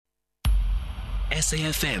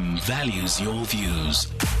SAFM values your views.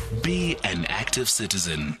 Be an active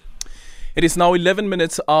citizen. It is now 11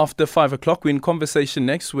 minutes after 5 o'clock. We're in conversation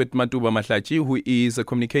next with Matuba Mahlatjie, who is a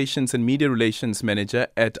Communications and Media Relations Manager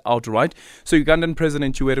at Outright. So Ugandan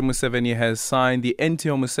President Yoweri Museveni has signed the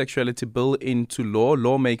anti-homosexuality bill into law.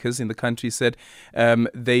 Lawmakers in the country said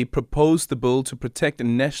they proposed the bill to protect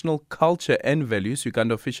national culture and values.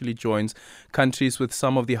 Uganda officially joins countries with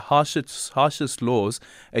some of the harshest laws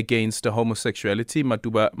against homosexuality.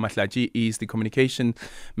 Matuba Mahlatjie is the Communications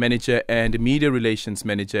Manager and Media Relations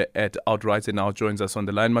Manager at Outright. And now joins us on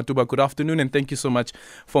the line. Matuba, good afternoon, and thank you so much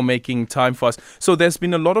for making time for us. So there's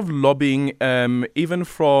been a lot of lobbying, even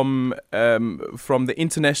from the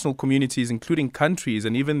international communities, including countries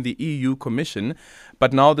and even the EU Commission.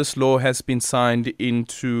 But now this law has been signed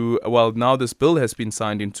into, now this bill has been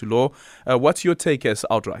signed into law. What's your take as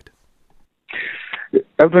Outright?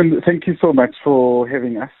 Alvin, thank you so much for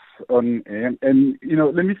having us on. And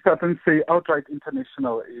let me start and say Outright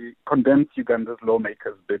International condemns Uganda's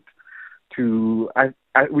lawmakers' bid to,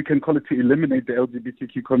 we can call it, to eliminate the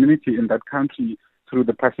LGBTQ community in that country through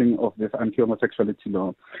the passing of this anti-homosexuality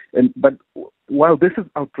law. But while this is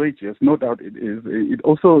outrageous, no doubt it is, it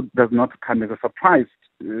also does not come as a surprise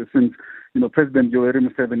since President Yoweri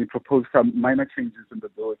Museveni proposed some minor changes in the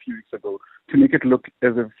bill a few weeks ago to make it look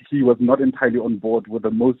as if he was not entirely on board with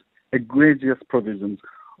the most egregious provisions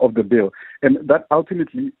of the bill. And that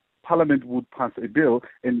ultimately Parliament would pass a bill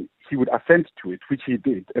and he would assent to it, which he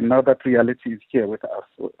did. And now that reality is here with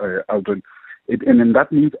us, Aldrin. And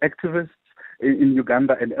that means activists in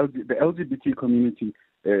Uganda and the LGBT community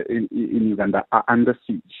in Uganda are under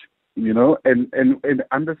siege. And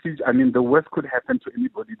under siege, I mean, the worst could happen to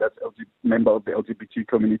anybody that's member of the LGBT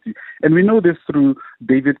community. And we know this through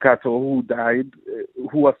David Kato, who died,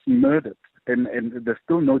 who was murdered. And there's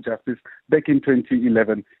still no justice back in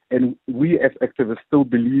 2011. And we as activists still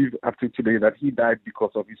believe up to today that he died because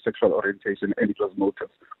of his sexual orientation and it was motive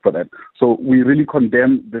for that. So we really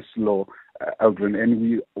condemn this law, Aldrin,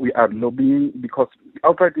 and we are lobbying because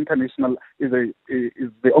Outright International is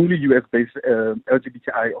the only US-based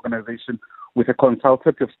LGBTI organization with a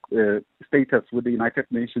consultative status with the United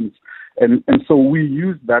Nations. And so we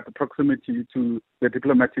use that proximity to the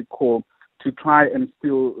diplomatic corps to try and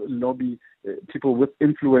still lobby people with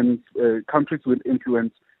influence, countries with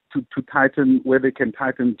influence, to tighten where they can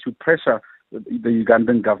tighten, to pressure the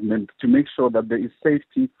Ugandan government to make sure that there is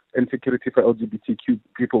safety and security for LGBTQ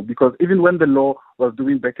people. Because even when the law was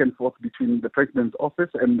doing back and forth between the president's office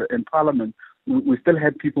and Parliament, we still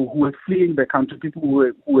had people who were fleeing the country, people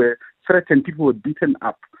who were threatened, people who were beaten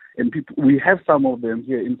up. And we have some of them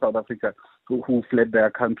here in South Africa who fled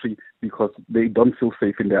their country because they don't feel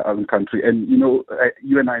safe in their own country. And,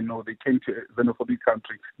 you and I know they came to a xenophobic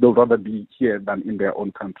country. They'll rather be here than in their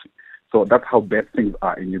own country. So that's how bad things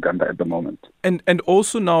are in Uganda at the moment. And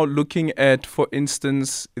also now looking at, for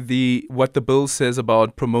instance, what the bill says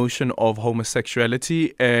about promotion of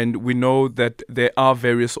homosexuality, and we know that there are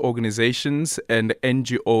various organizations and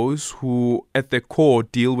NGOs who at their core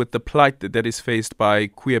deal with the plight that is faced by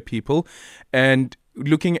queer people, and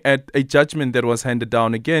looking at a judgment that was handed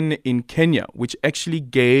down again in Kenya, which actually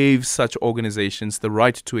gave such organizations the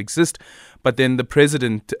right to exist. But then the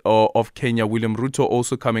president of Kenya, William Ruto,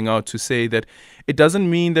 also coming out to say that it doesn't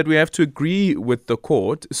mean that we have to agree with the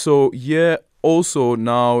court. So here also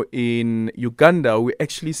now in Uganda, we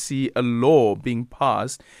actually see a law being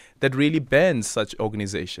passed that really bans such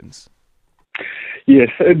organizations. Yes,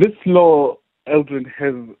 this law, Eldrin,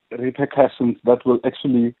 has repercussions that will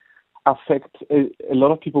actually affect a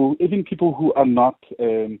lot of people, even people who are not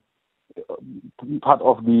part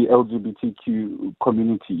of the LGBTQ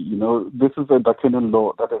community. This is a draconian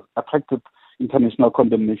law that has attracted international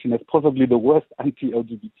condemnation as possibly the worst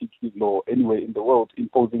anti-LGBTQ law anywhere in the world,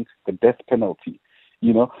 imposing the death penalty.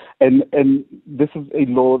 And this is a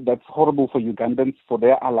law that's horrible for Ugandans, for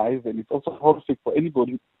their allies, and it's also horrific for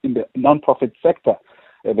anybody in the non-profit sector,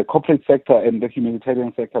 the corporate sector and the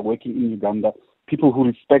humanitarian sector working in Uganda, people who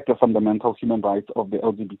respect the fundamental human rights of the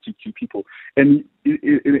LGBTQ people. And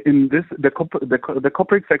in this, the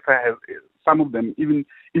corporate sector has, some of them, even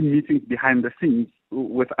in meetings behind the scenes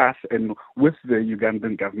with us and with the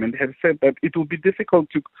Ugandan government, have said that it will be difficult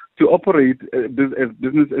to operate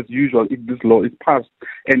business as usual if this law is passed.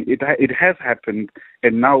 And it has happened,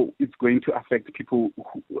 and now it's going to affect people,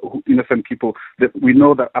 innocent people. That we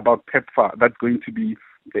know that about PEPFAR, that's going to be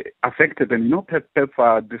affected. And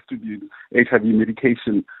PEPFAR distributes HIV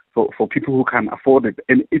medication for people who can afford it.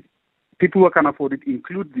 And people who can afford it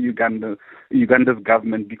include the Uganda's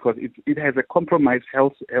government, because it has a compromised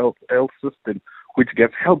health system which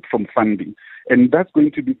gets help from funding. And that's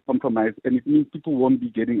going to be compromised, and it means people won't be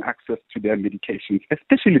getting access to their medications,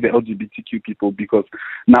 especially the LGBTQ people, because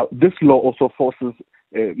now this law also forces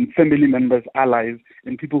family members, allies,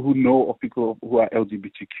 and people who know of people who are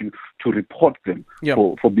LGBTQ to report them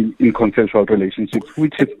for being in consensual relationships,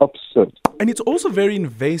 which is absurd. And it's also very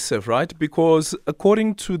invasive, right? Because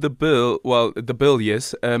according to the bill,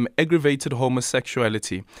 yes, aggravated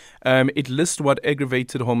homosexuality, it lists what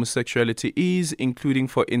aggravated homosexuality is, including,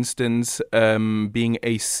 for instance, being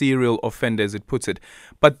a serial offender, as it puts it.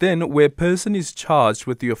 But then where a person is charged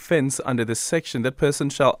with the offense under this section, that person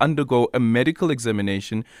shall undergo a medical examination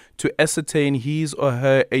to ascertain his or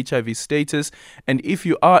her HIV status. And if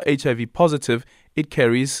you are HIV positive, it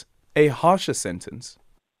carries a harsher sentence.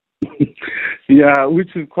 Yeah,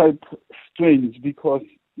 which is quite strange because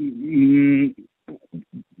President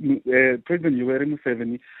Yoweri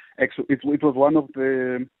Museveni, actually, it was one of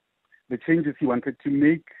the changes he wanted to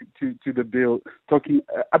make to the bill,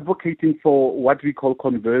 advocating for what we call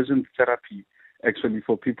conversion therapy, actually,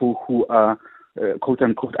 for people who are quote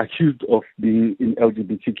unquote accused of being in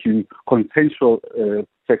LGBTQ consensual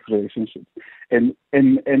sex relationships, and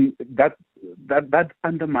that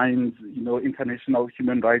undermines international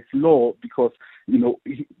human rights law, because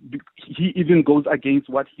he even goes against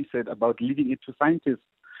what he said about leaving it to scientists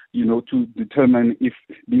to determine if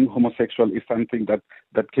being homosexual is something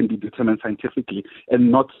that can be determined scientifically,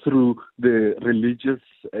 and not through the religious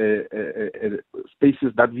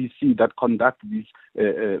spaces that we see that conduct these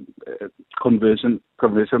conversion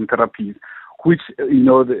therapies, which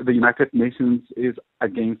the United Nations is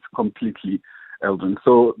against completely, Eldrin.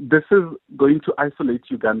 So this is going to isolate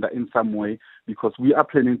Uganda in some way, because we are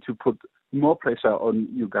planning to put more pressure on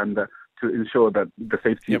Uganda to ensure that the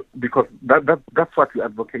safety, because that's what we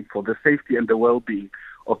advocate for, the safety and the well-being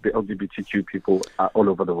of the LGBTQ people all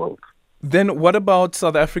over the world. Then what about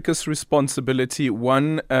South Africa's responsibility,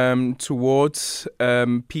 one, towards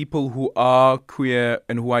people who are queer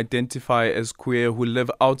and who identify as queer, who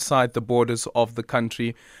live outside the borders of the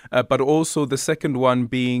country, but also the second one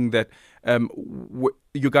being that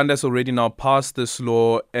Uganda has already now passed this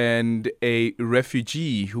law, and a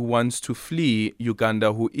refugee who wants to flee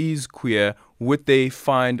Uganda who is queer, would they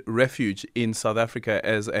find refuge in South Africa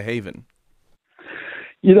as a haven?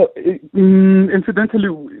 Incidentally,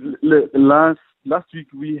 last week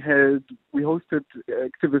we hosted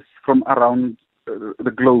activists from around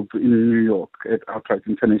the globe in New York at Outright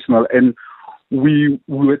International, and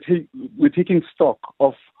we're taking stock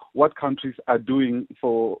of what countries are doing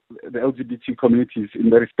for the LGBT communities in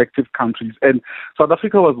their respective countries. And South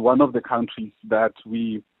Africa was one of the countries that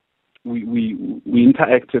we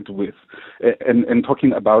interacted with, and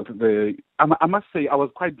talking about I must say I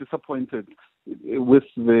was quite disappointed with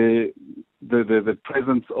the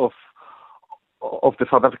presence of the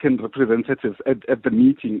South African representatives at the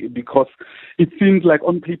meeting, because it seems like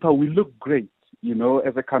on paper we look great,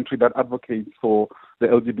 as a country that advocates for the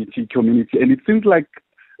LGBT community, and it seems like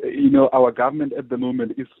our government at the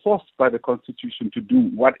moment is forced by the Constitution to do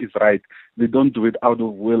what is right. They don't do it out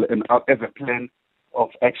of will and out as a plan of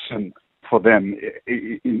action for them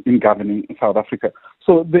in governing South Africa.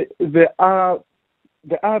 So there are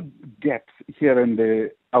gaps here and there,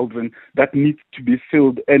 Aldrin, that need to be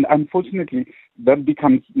filled. And unfortunately, that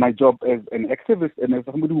becomes my job as an activist and as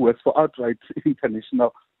somebody who works for Outright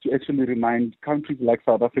International, to actually remind countries like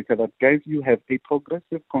South Africa that, guys, you have a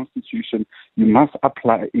progressive constitution. You must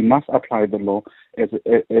apply the law as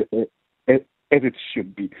it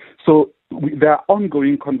should be. So there are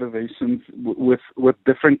ongoing conversations with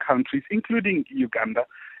different countries, including Uganda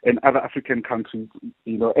and other African countries,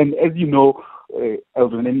 and as you know,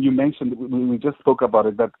 Eldrin, and you mentioned, we just spoke about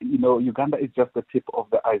it, that, Uganda is just the tip of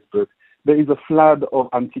the iceberg. There is a flood of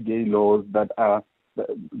anti-gay laws that are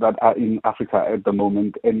in Africa at the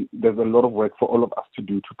moment, and there's a lot of work for all of us to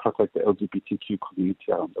do to protect the LGBTQ community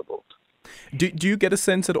around the world. Do you get a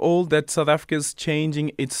sense at all that South Africa is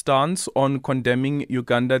changing its stance on condemning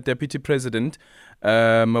Uganda? Deputy President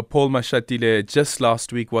Paul Mashatile just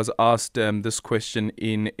last week was asked this question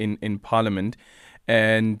in Parliament,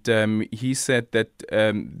 and he said that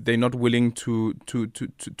they're not willing to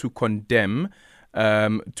condemn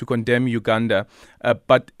Uganda,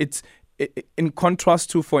 but it's in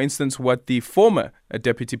contrast to, for instance, what the former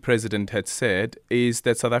deputy president had said, is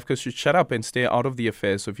that South Africa should shut up and stay out of the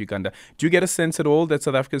affairs of Uganda. Do you get a sense at all that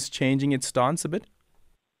South Africa is changing its stance a bit?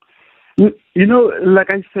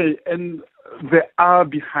 Like I say, and there are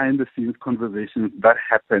behind-the-scenes conversations that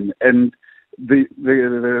happen, and the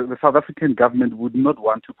South African government would not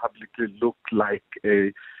want to publicly look like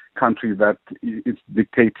a country that is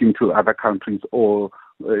dictating to other countries or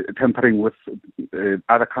tampering with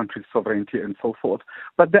other countries' sovereignty and so forth.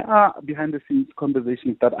 But there are behind-the-scenes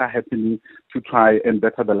conversations that are happening to try and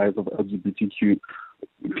better the lives of LGBTQ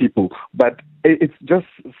people. But it's just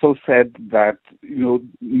so sad that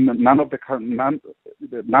none of the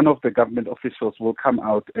government officials will come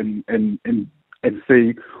out and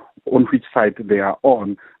say on which side they are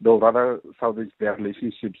on. They'll rather salvage their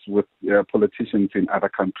relationships with politicians in other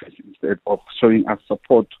countries instead of showing us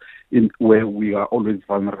support in where we are always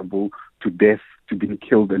vulnerable to death, to being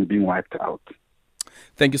killed and being wiped out.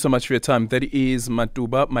 Thank you so much for your time. That is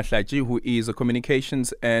Matuba Mahlatjie, who is a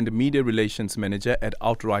Communications and Media Relations Manager at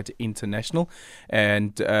Outright International,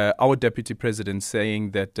 and our Deputy President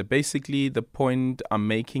saying that basically the point I'm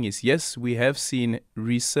making is, yes, we have seen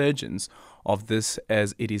resurgence of this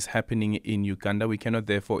as it is happening in Uganda. We cannot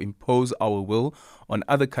therefore impose our will on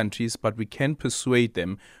other countries, but we can persuade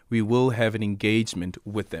them. We will have an engagement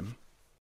with them.